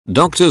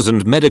Doctors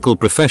and medical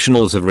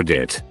professionals of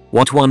Reddit,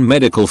 what one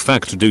medical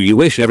fact do you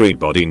wish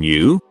everybody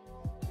knew?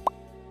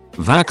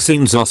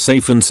 Vaccines are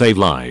safe and save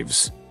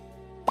lives.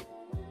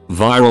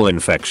 Viral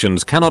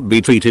infections cannot be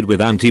treated with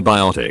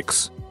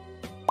antibiotics.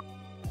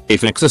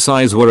 If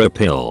exercise were a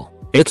pill,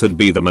 it would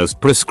be the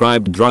most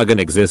prescribed drug in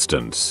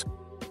existence.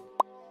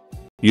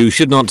 You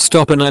should not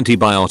stop an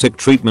antibiotic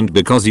treatment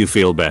because you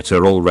feel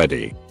better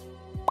already.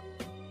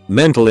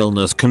 Mental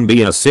illness can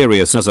be as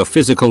serious as a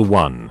physical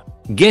one.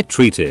 Get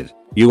treated.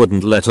 You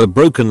wouldn't let a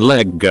broken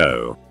leg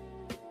go.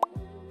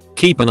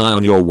 Keep an eye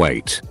on your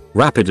weight.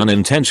 Rapid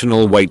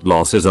unintentional weight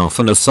loss is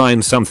often a sign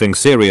something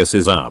serious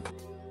is up.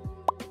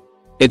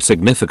 It's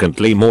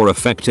significantly more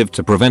effective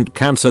to prevent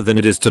cancer than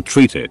it is to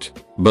treat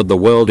it, but the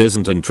world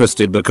isn't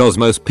interested because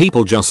most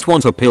people just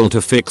want a pill to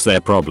fix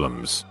their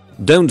problems.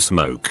 Don't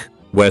smoke.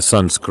 Wear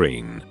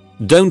sunscreen.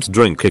 Don't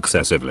drink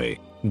excessively.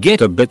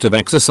 Get a bit of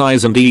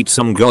exercise and eat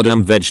some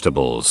goddamn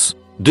vegetables.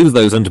 Do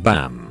those and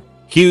bam.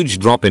 Huge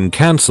drop in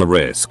cancer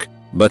risk.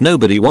 But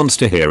nobody wants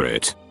to hear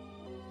it.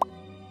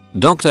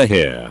 Doctor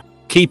here.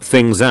 Keep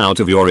things out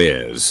of your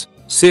ears.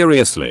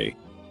 Seriously.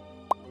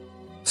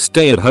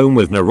 Stay at home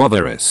with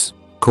norovirus.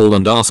 Call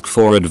and ask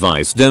for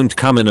advice. Don't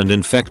come in and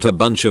infect a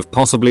bunch of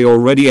possibly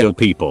already ill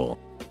people.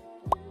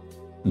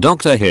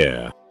 Doctor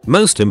here.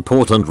 Most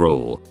important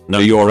rule. Know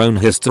your own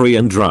history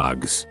and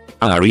drugs.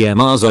 Our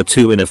EMRs are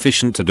too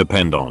inefficient to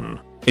depend on.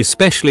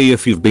 Especially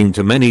if you've been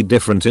to many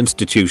different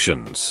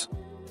institutions.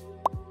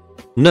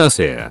 Nurse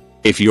here.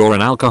 If you're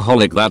an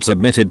alcoholic that's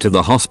admitted to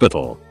the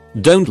hospital,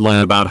 don't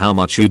lie about how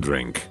much you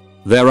drink.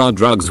 There are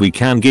drugs we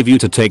can give you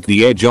to take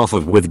the edge off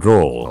of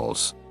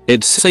withdrawals.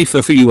 It's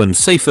safer for you and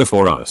safer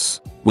for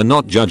us. We're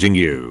not judging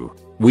you.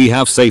 We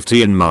have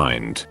safety in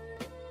mind.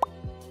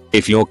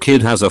 If your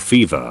kid has a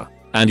fever,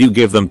 and you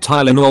give them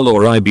Tylenol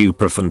or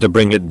ibuprofen to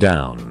bring it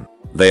down,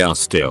 they are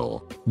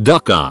still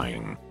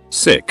duck-eyeing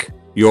sick.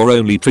 You're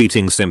only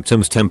treating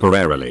symptoms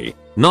temporarily,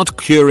 not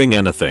curing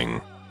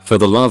anything. For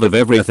the love of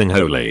everything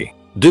holy,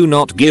 do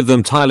not give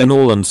them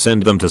Tylenol and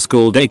send them to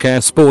school,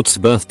 daycare, sports,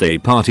 birthday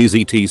parties,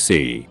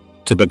 etc.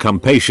 to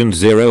become patient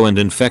zero and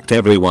infect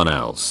everyone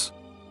else.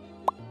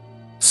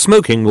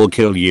 Smoking will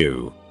kill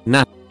you.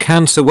 Nah,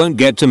 cancer won't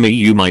get to me,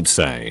 you might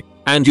say.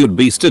 And you'd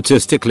be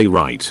statistically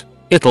right.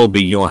 It'll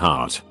be your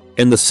heart.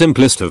 In the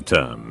simplest of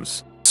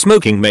terms,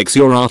 smoking makes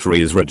your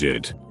arteries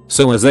rigid.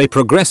 So as they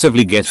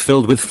progressively get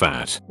filled with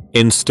fat,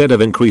 instead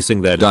of increasing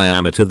their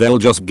diameter, they'll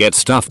just get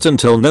stuffed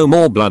until no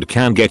more blood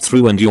can get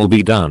through and you'll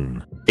be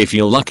done. If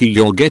you're lucky,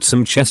 you'll get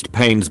some chest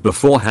pains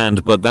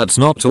beforehand, but that's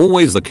not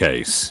always the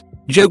case.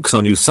 Joke's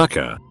on you,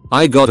 sucker.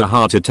 I got a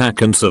heart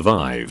attack and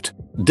survived.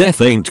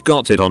 Death ain't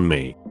got it on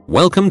me.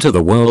 Welcome to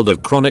the world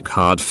of chronic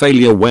heart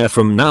failure, where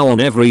from now on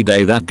every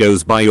day that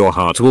goes by your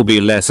heart will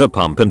be less a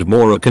pump and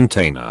more a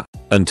container.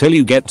 Until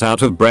you get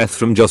out of breath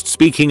from just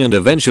speaking and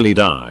eventually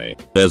die.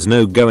 There's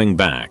no going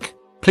back.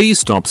 Please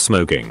stop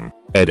smoking.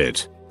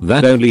 Edit.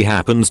 That only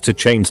happens to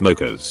chain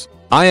smokers.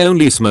 I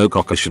only smoke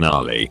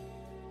occasionally.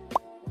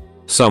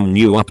 Some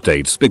new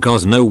updates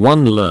because no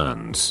one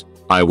learns.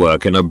 I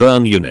work in a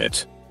burn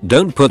unit.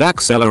 Don't put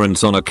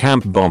accelerants on a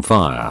camp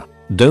bonfire.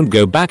 Don't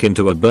go back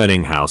into a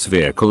burning house,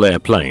 vehicle,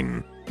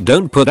 airplane.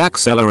 Don't put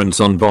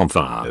accelerants on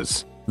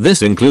bonfires.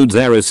 This includes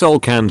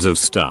aerosol cans of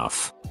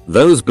stuff.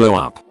 Those blow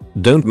up.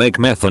 Don't make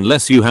meth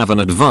unless you have an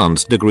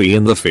advanced degree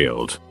in the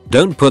field.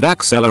 Don't put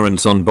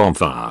accelerants on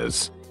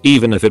bonfires,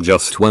 even if it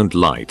just won't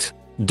light.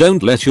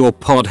 Don't let your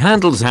pod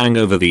handles hang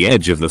over the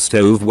edge of the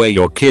stove where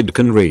your kid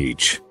can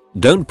reach.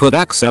 Don't put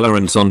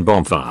accelerants on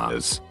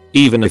bonfires,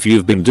 even if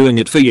you've been doing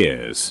it for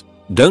years.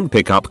 Don't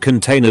pick up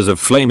containers of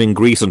flaming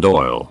grease and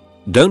oil.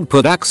 Don't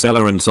put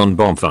accelerants on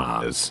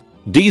bonfires.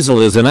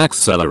 Diesel is an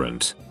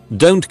accelerant.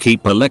 Don't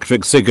keep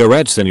electric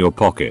cigarettes in your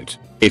pocket.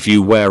 If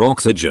you wear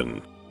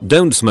oxygen,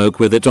 don't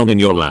smoke with it on in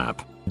your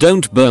lap.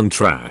 Don't burn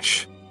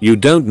trash. You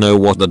don't know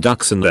what the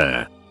duck's in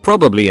there.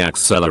 Probably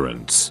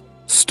accelerants.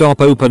 Stop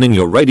opening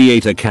your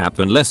radiator cap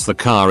unless the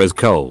car is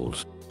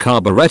cold.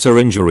 Carburetor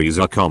injuries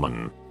are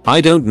common. I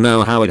don't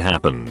know how it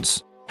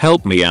happens.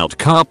 Help me out,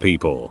 car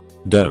people.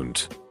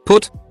 Don't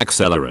put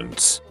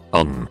accelerants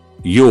on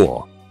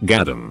your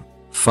goddamn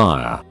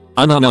fire.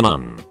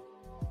 The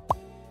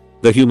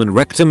human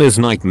rectum is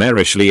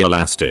nightmarishly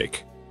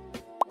elastic.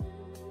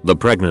 The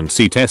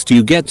pregnancy test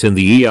you get in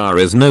the ER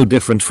is no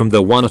different from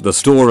the one at the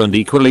store and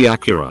equally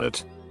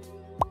accurate.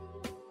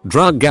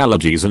 Drug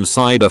allergies and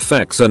side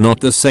effects are not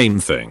the same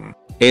thing.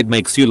 It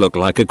makes you look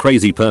like a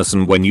crazy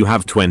person when you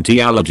have 20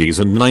 allergies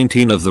and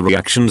 19 of the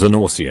reactions are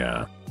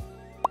nausea.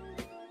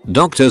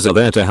 Doctors are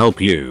there to help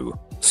you.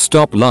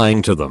 Stop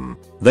lying to them.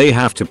 They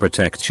have to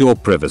protect your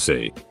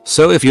privacy.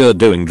 So if you're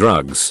doing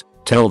drugs,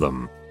 tell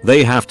them.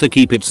 They have to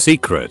keep it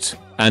secret,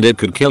 and it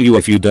could kill you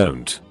if you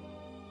don't.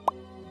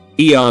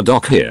 ER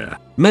doc here.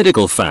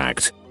 Medical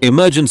fact.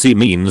 Emergency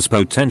means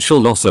potential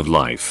loss of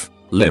life,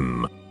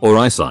 limb, or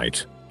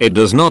eyesight. It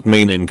does not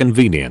mean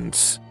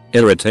inconvenience,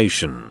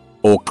 irritation,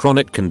 or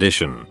chronic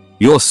condition.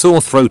 Your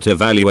sore throat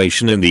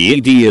evaluation in the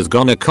ED is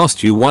gonna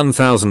cost you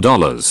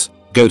 $1,000.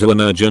 Go to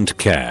an urgent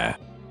care.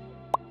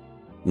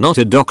 Not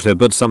a doctor,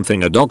 but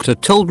something a doctor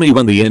told me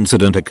when the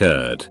incident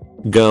occurred.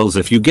 Girls,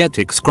 if you get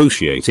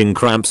excruciating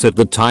cramps at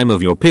the time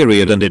of your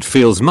period and it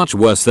feels much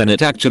worse than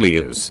it actually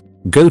is,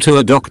 go to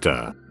a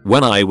doctor.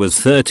 When I was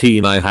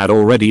 13 I had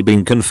already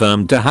been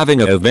confirmed to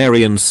having an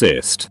ovarian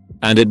cyst,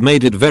 and it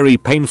made it very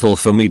painful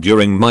for me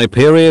during my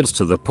periods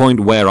to the point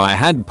where I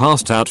had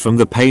passed out from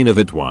the pain of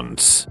it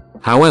once.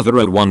 However,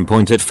 at one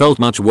point it felt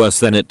much worse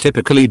than it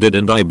typically did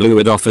and I blew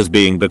it off as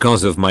being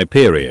because of my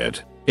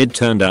period. It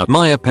turned out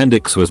my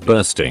appendix was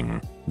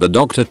bursting. The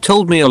doctor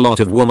told me a lot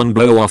of women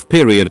blow off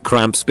period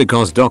cramps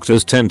because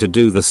doctors tend to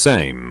do the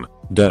same.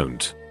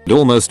 Don't. It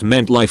almost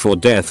meant life or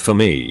death for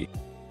me.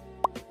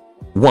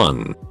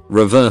 1.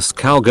 Reverse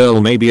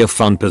cowgirl may be a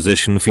fun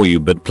position for you,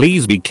 but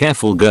please be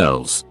careful,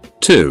 girls.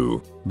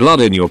 2.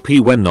 Blood in your pee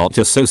when not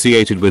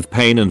associated with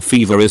pain and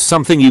fever is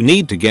something you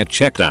need to get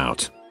checked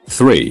out.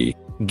 3.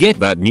 Get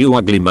that new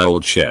ugly mole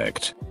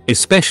checked,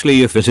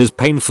 especially if it is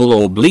painful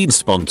or bleeds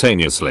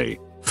spontaneously.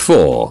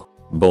 4.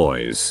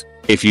 Boys,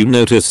 if you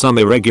notice some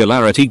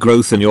irregularity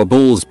growth in your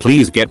balls,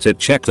 please get it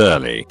checked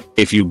early.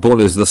 If your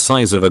ball is the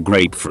size of a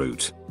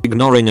grapefruit,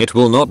 ignoring it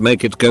will not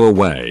make it go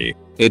away.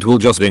 It will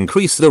just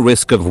increase the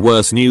risk of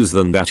worse news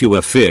than that you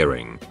were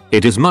fearing.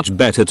 It is much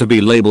better to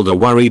be labeled a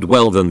worried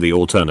well than the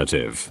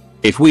alternative.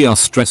 If we are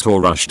stressed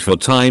or rushed for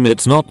time,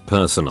 it's not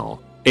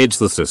personal. It's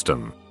the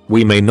system.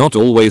 We may not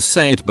always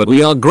say it, but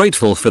we are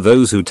grateful for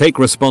those who take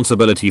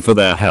responsibility for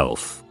their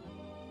health.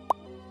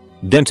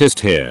 Dentist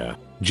here.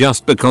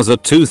 Just because a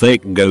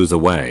toothache goes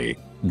away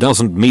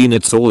doesn't mean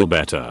it's all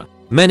better.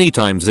 Many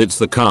times it's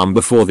the calm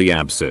before the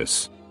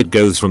abscess. It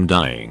goes from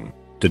dying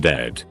to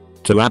dead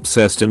to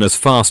abscessed in as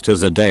fast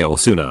as a day or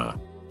sooner.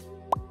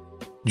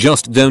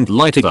 Just don't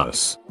lie to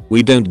us.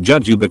 We don't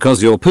judge you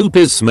because your poop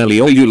is smelly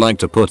or you like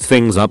to put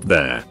things up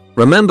there.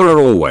 Remember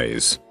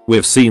always,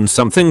 we've seen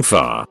something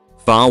far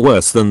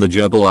worse than the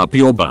gerbil up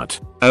your butt.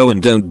 Oh,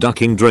 and don't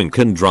ducking drink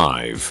and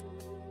drive.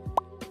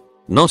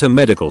 Not a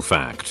medical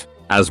fact.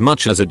 As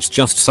much as it's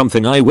just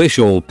something I wish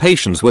all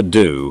patients would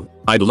do,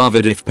 I'd love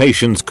it if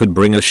patients could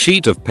bring a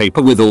sheet of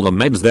paper with all the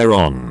meds they're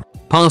on,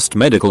 past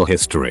medical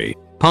history,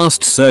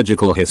 past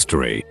surgical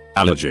history,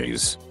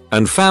 allergies,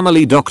 and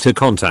family doctor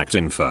contact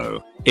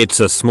info. It's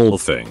a small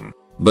thing,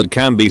 but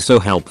can be so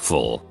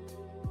helpful.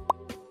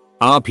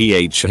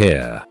 RPH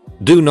here.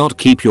 Do not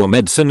keep your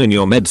medicine in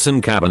your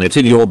medicine cabinet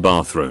in your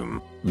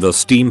bathroom. The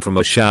steam from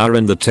a shower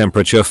and the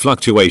temperature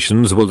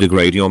fluctuations will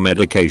degrade your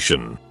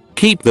medication.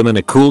 Keep them in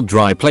a cool,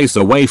 dry place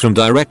away from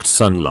direct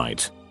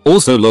sunlight.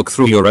 Also look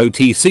through your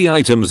OTC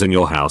items in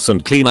your house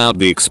and clean out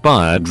the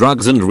expired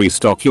drugs and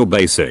restock your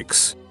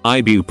basics.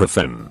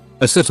 Ibuprofen,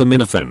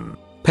 acetaminophen,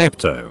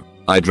 Pepto,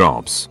 eye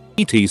drops,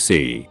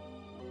 etc.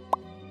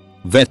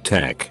 Vet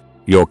tech.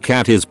 Your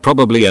cat is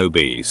probably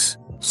obese.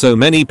 So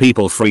many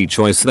people free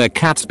choice their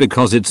cats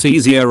because it's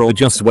easier or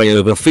just way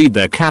overfeed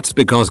their cats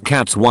because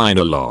cats whine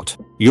a lot.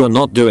 You're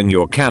not doing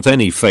your cat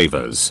any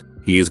favors.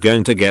 He is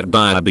going to get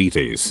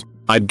diabetes.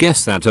 I'd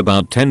guess that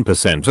about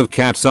 10% of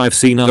cats I've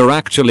seen are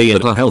actually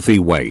at a healthy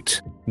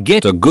weight.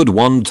 Get a good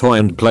one toy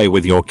and play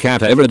with your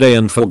cat every day,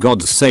 and for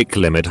God's sake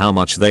limit how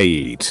much they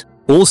eat.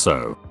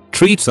 Also,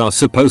 treats are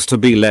supposed to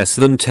be less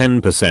than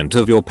 10%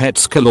 of your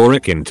pet's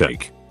caloric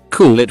intake.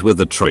 Cool it with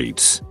the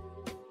treats.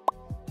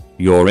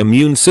 Your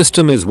immune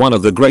system is one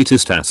of the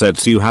greatest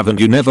assets you have, and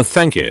you never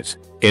thank it.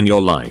 In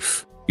your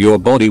life, your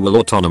body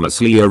will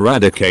autonomously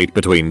eradicate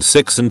between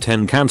 6 and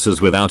 10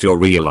 cancers without your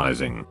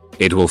realizing.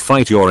 It will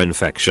fight your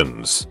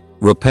infections,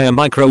 repair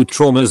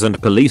micro-traumas,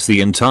 and police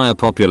the entire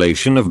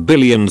population of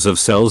billions of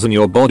cells in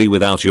your body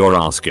without your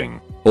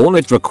asking. All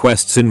it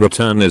requests in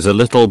return is a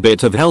little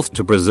bit of health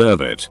to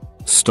preserve it.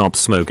 Stop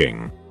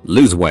smoking,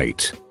 lose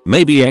weight,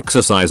 maybe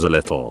exercise a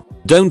little,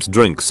 don't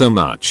drink so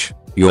much.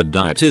 Your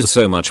diet is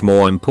so much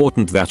more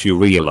important that you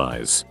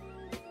realize.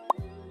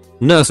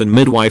 Nurse and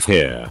midwife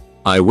here.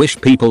 I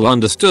wish people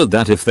understood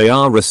that if they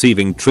are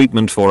receiving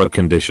treatment for a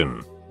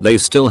condition, they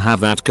still have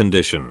that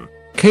condition.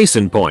 Case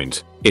in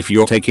point, if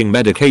you're taking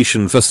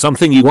medication for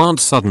something, you aren't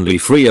suddenly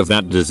free of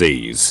that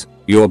disease.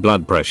 Your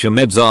blood pressure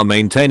meds are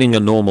maintaining a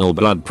normal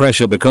blood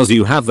pressure because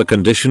you have the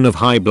condition of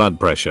high blood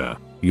pressure.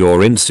 Your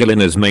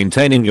insulin is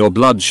maintaining your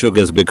blood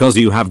sugars because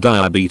you have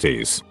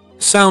diabetes.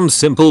 Sounds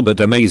simple, but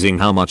amazing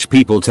how much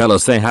people tell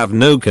us they have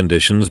no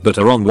conditions but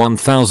are on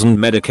 1000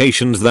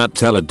 medications that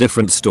tell a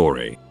different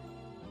story.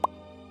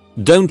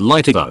 Don't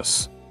lie to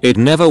us. It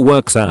never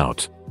works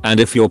out. And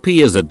if your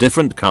pee is a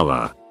different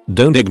color,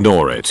 don't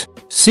ignore it.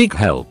 Seek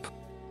help.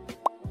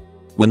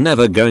 We're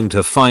never going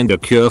to find a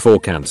cure for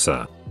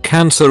cancer.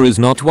 Cancer is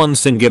not one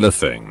singular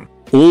thing.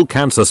 All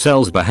cancer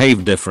cells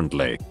behave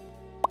differently.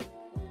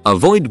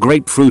 Avoid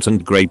grapefruit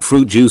and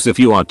grapefruit juice if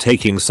you are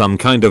taking some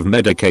kind of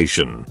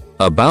medication.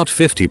 About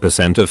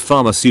 50% of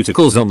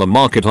pharmaceuticals on the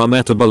market are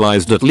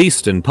metabolized at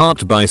least in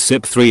part by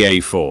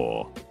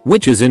CYP3A4,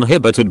 which is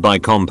inhibited by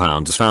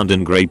compounds found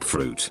in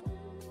grapefruit.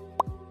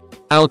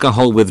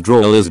 Alcohol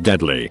withdrawal is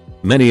deadly.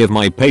 Many of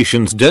my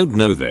patients don't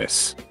know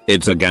this.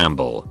 It's a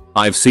gamble.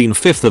 I've seen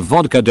fifth of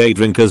vodka day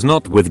drinkers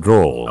not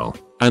withdrawal,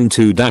 and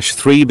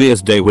 2-3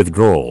 beers day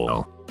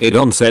withdrawal. It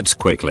onsets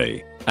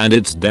quickly, and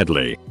it's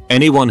deadly.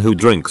 Anyone who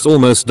drinks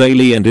almost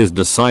daily and is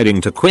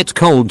deciding to quit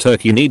cold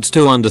turkey needs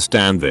to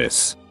understand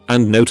this,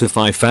 and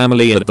notify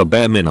family at the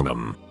bare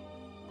minimum.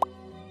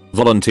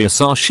 Volunteer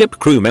SAR ship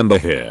crew member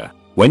here.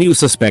 When you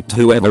suspect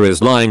whoever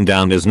is lying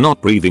down is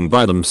not breathing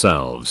by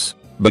themselves,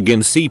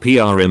 begin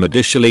CPR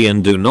immediately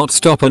and do not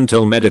stop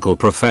until medical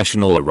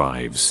professional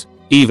arrives.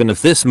 Even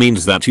if this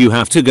means that you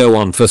have to go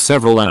on for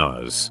several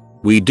hours.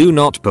 We do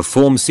not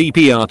perform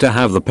CPR to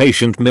have the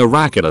patient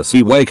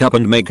miraculously wake up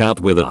and make out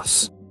with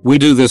us. We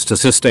do this to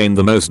sustain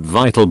the most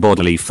vital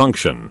bodily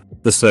function,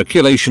 the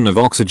circulation of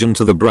oxygen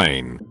to the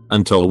brain,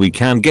 until we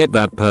can get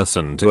that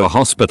person to a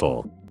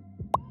hospital.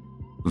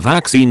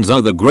 Vaccines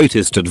are the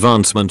greatest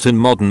advancement in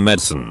modern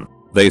medicine.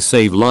 They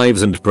save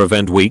lives and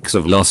prevent weeks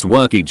of lost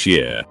work each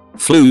year.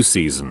 Flu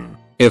season.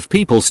 If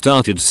people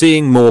started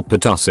seeing more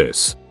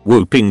pertussis,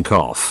 whooping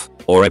cough,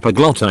 or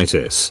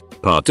epiglottitis,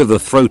 part of the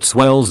throat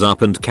swells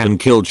up and can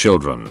kill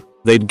children,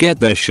 they'd get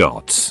their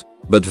shots.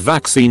 But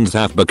vaccines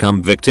have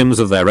become victims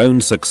of their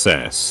own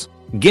success.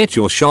 Get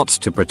your shots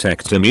to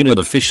protect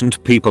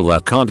immunodeficient people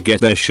that can't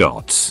get their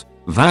shots.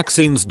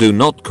 Vaccines do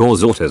not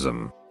cause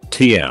autism.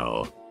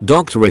 TL.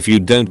 Doctor, if you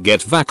don't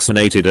get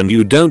vaccinated and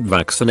you don't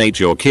vaccinate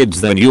your kids,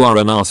 then you are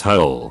an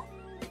asshole.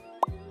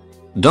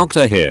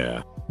 Doctor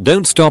here.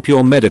 Don't stop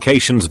your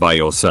medications by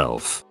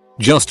yourself.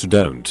 Just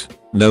don't.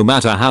 No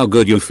matter how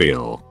good you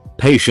feel.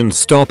 Patients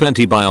stop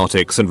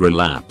antibiotics and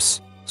relapse.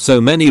 So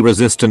many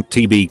resistant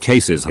TB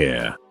cases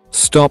here.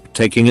 Stop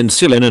taking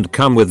insulin and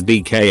come with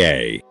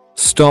DKA.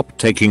 Stop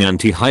taking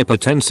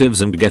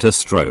antihypertensives and get a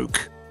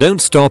stroke.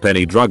 Don't stop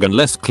any drug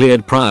unless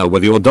cleared prior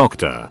with your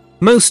doctor.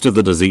 Most of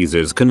the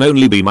diseases can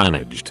only be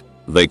managed.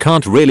 They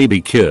can't really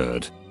be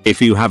cured.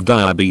 If you have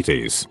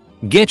diabetes,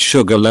 get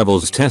sugar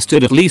levels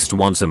tested at least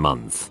once a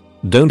month.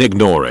 Don't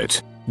ignore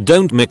it.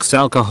 Don't mix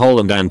alcohol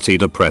and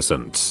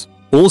antidepressants.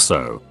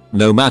 Also,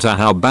 no matter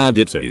how bad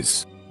it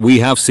is, we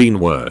have seen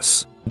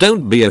worse.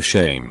 Don't be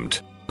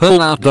ashamed.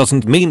 Pull out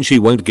doesn't mean she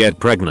won't get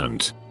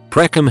pregnant.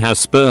 Precum has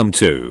sperm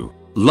too.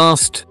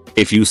 Last,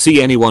 if you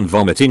see anyone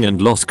vomiting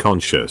and lost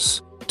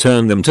conscious,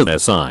 turn them to their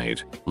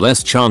side.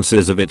 Less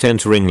chances of it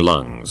entering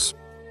lungs.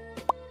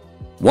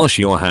 Wash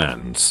your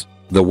hands.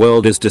 The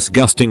world is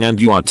disgusting and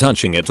you are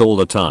touching it all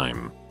the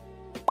time.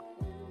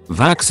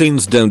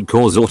 Vaccines don't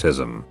cause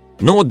autism,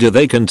 nor do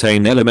they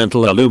contain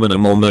elemental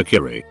aluminum or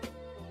mercury.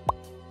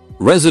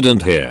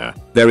 Resident here.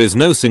 There is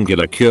no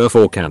singular cure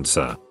for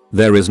cancer.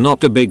 There is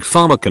not a big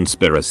pharma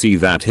conspiracy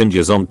that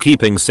hinges on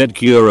keeping said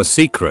cure a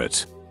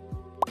secret.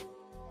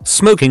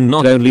 Smoking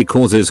not only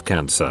causes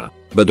cancer,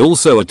 but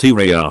also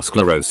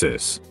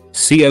arteriosclerosis,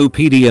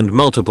 COPD and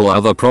multiple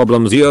other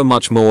problems you're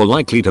much more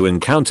likely to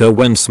encounter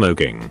when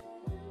smoking.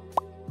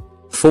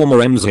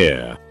 Former M's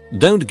here.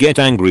 Don't get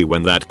angry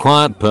when that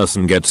quiet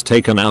person gets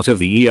taken out of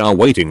the ER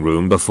waiting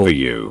room before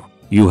you.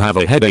 You have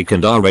a headache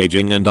and are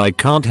raging and I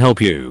can't help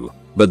you.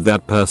 But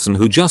that person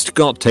who just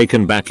got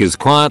taken back is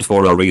quiet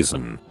for a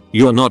reason.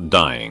 You're not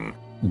dying.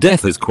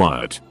 Death is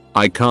quiet.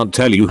 I can't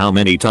tell you how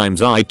many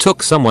times I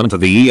took someone to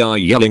the ER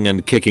yelling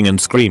and kicking and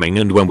screaming,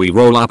 and when we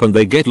roll up and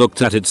they get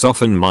looked at, it's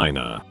often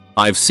minor.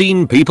 I've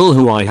seen people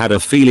who I had a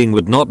feeling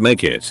would not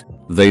make it.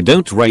 They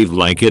don't rave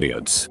like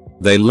idiots.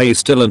 They lay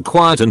still and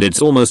quiet and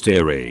it's almost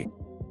eerie.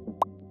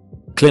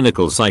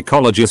 Clinical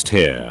psychologist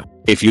here.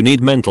 If you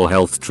need mental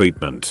health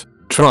treatment,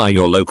 try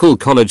your local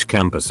college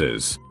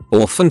campuses.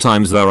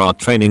 Oftentimes there are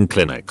training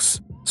clinics,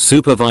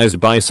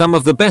 supervised by some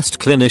of the best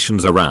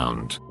clinicians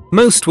around.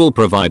 Most will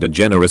provide a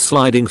generous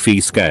sliding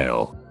fee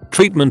scale.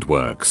 Treatment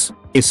works,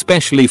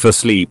 especially for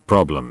sleep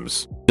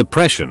problems,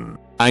 depression,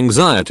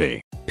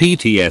 anxiety,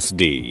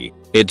 PTSD,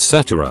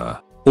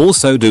 etc.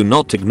 Also, do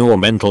not ignore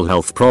mental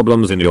health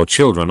problems in your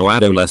children or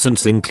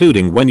adolescents,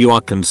 including when you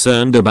are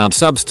concerned about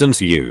substance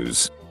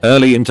use.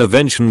 Early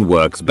intervention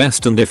works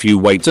best, and if you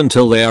wait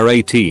until they are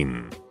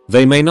 18,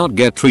 they may not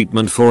get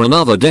treatment for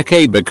another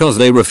decade because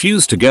they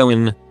refuse to go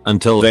in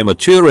until they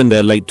mature in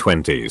their late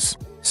 20s.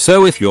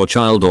 So if your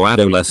child or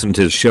adolescent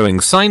is showing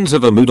signs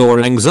of a mood or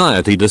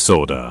anxiety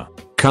disorder,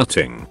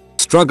 cutting,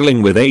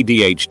 struggling with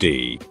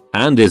ADHD,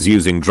 and is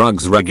using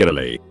drugs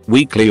regularly,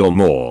 weekly or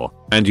more,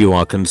 and you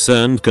are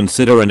concerned,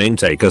 consider an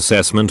intake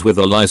assessment with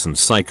a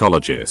licensed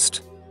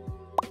psychologist.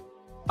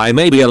 I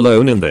may be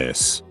alone in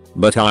this,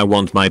 but I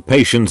want my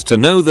patients to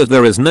know that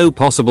there is no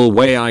possible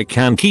way I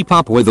can keep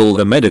up with all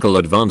the medical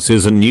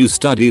advances and new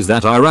studies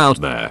that are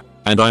out there.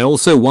 And I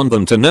also want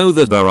them to know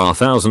that there are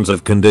thousands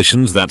of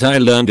conditions that I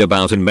learned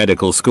about in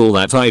medical school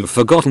that I've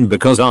forgotten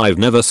because I've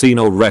never seen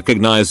or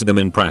recognized them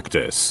in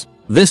practice.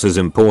 This is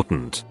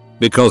important,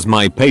 because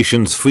my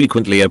patients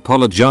frequently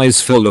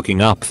apologize for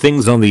looking up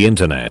things on the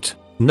internet.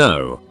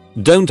 No,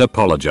 don't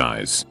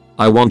apologize.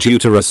 I want you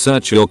to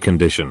research your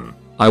condition.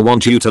 I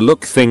want you to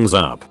look things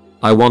up.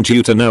 I want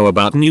you to know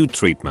about new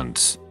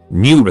treatments,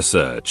 new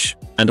research,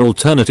 and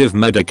alternative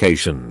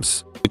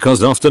medications,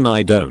 because often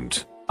I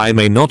don't. I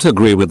may not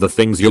agree with the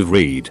things you've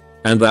read,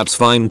 and that's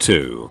fine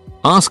too.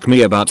 Ask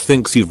me about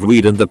things you've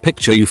read and the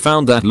picture you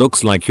found that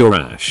looks like your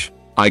ash.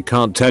 I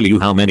can't tell you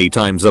how many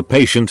times a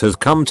patient has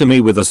come to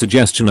me with a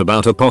suggestion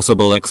about a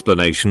possible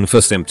explanation for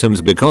symptoms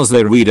because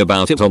they read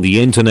about it on the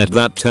internet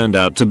that turned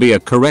out to be a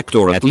correct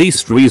or at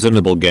least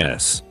reasonable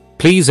guess.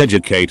 Please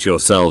educate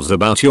yourselves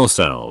about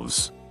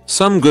yourselves.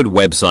 Some good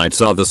websites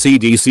are the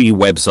CDC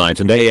website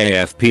and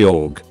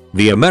AAFP.org,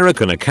 the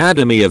American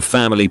Academy of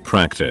Family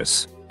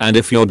Practice. And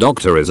if your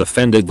doctor is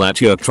offended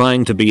that you're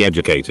trying to be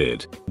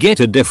educated, get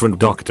a different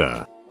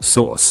doctor.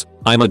 Source: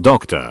 I'm a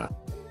doctor.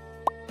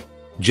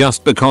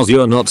 Just because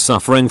you're not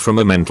suffering from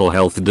a mental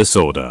health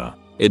disorder,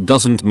 it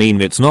doesn't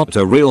mean it's not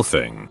a real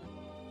thing.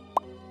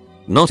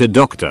 Not a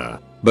doctor,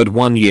 but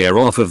 1 year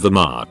off of the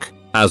mark.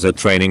 As a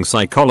training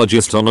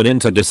psychologist on an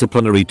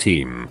interdisciplinary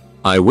team,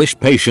 I wish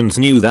patients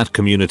knew that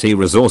community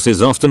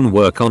resources often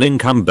work on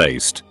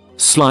income-based,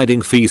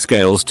 sliding fee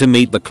scales to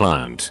meet the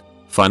client.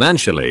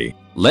 Financially,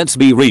 let's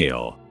be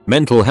real,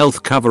 mental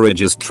health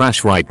coverage is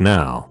trash right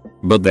now,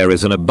 but there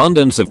is an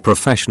abundance of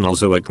professionals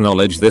who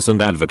acknowledge this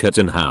and advocate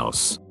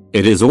in-house.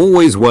 It is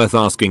always worth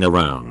asking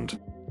around.